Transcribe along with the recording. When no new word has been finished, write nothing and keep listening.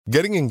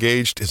Getting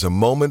engaged is a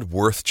moment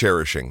worth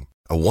cherishing.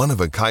 A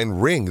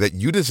one-of-a-kind ring that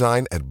you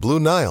design at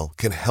Blue Nile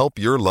can help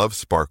your love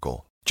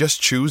sparkle.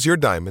 Just choose your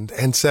diamond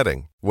and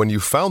setting. When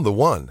you've found the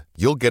one,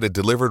 you'll get it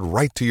delivered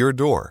right to your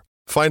door.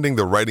 Finding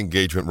the right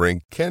engagement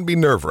ring can be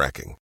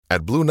nerve-wracking.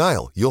 At Blue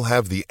Nile, you'll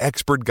have the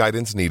expert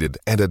guidance needed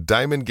and a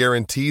diamond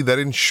guarantee that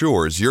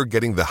ensures you're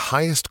getting the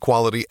highest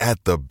quality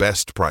at the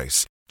best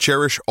price.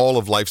 Cherish all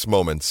of life's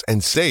moments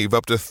and save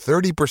up to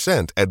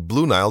 30% at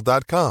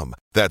BlueNile.com.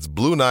 That's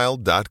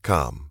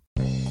BlueNile.com.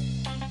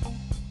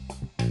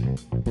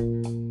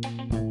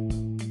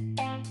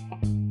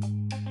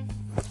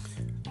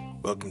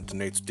 Welcome to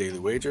Nate's Daily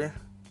Wager.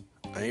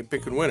 I ain't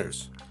picking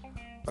winners,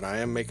 but I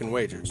am making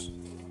wagers.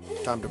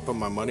 Time to put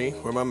my money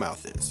where my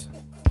mouth is.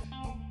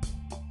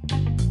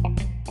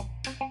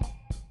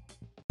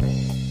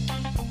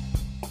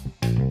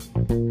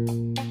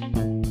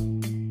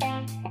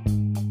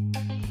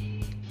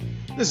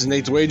 This is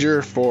Nate's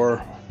Wager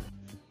for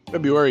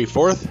February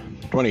 4th,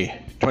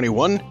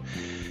 2021.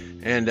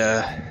 And,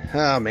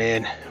 oh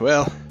man,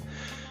 well,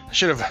 I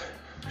should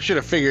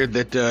have figured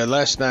that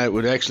last night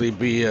would actually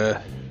be,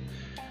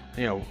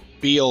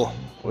 Beal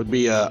would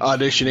be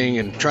auditioning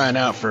and trying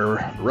out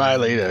for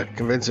Riley to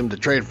convince him to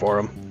trade for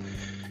him.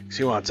 Because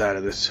he wants out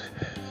of this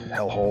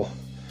hellhole.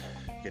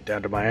 Get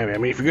down to Miami. I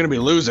mean, if you're going to be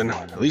losing,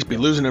 at least be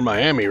losing in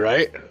Miami,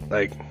 right?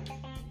 Like,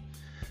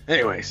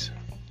 anyways,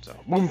 so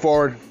moving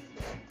forward.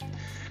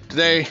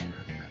 Today,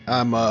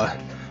 I'm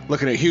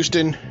looking at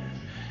Houston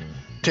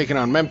taking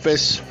on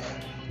Memphis,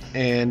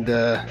 and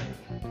I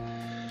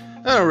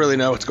don't really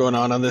know what's going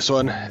on this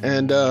one.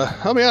 And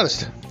I'll be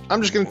honest,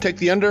 I'm just going to take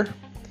the under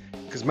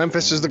because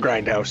Memphis is the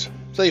grindhouse.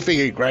 So you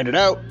figure you grind it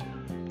out,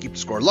 keep the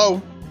score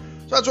low.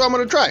 So that's what I'm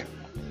going to try.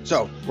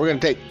 So we're going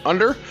to take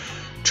under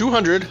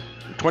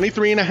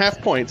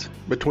 223.5 points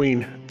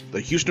between the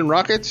Houston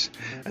Rockets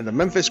and the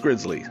Memphis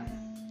Grizzlies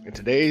in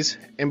today's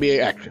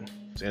NBA action.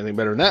 See anything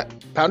better than that?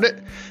 Pound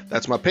it.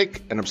 That's my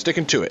pick, and I'm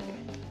sticking to it.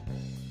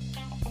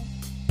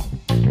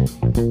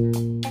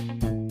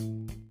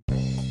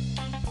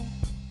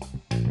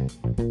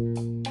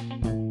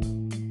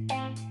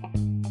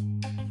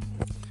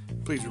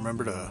 Please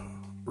remember to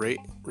rate,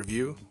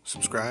 review,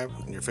 subscribe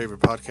in your favorite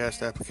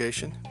podcast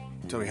application.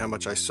 Tell me how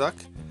much I suck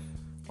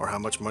or how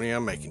much money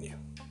I'm making you.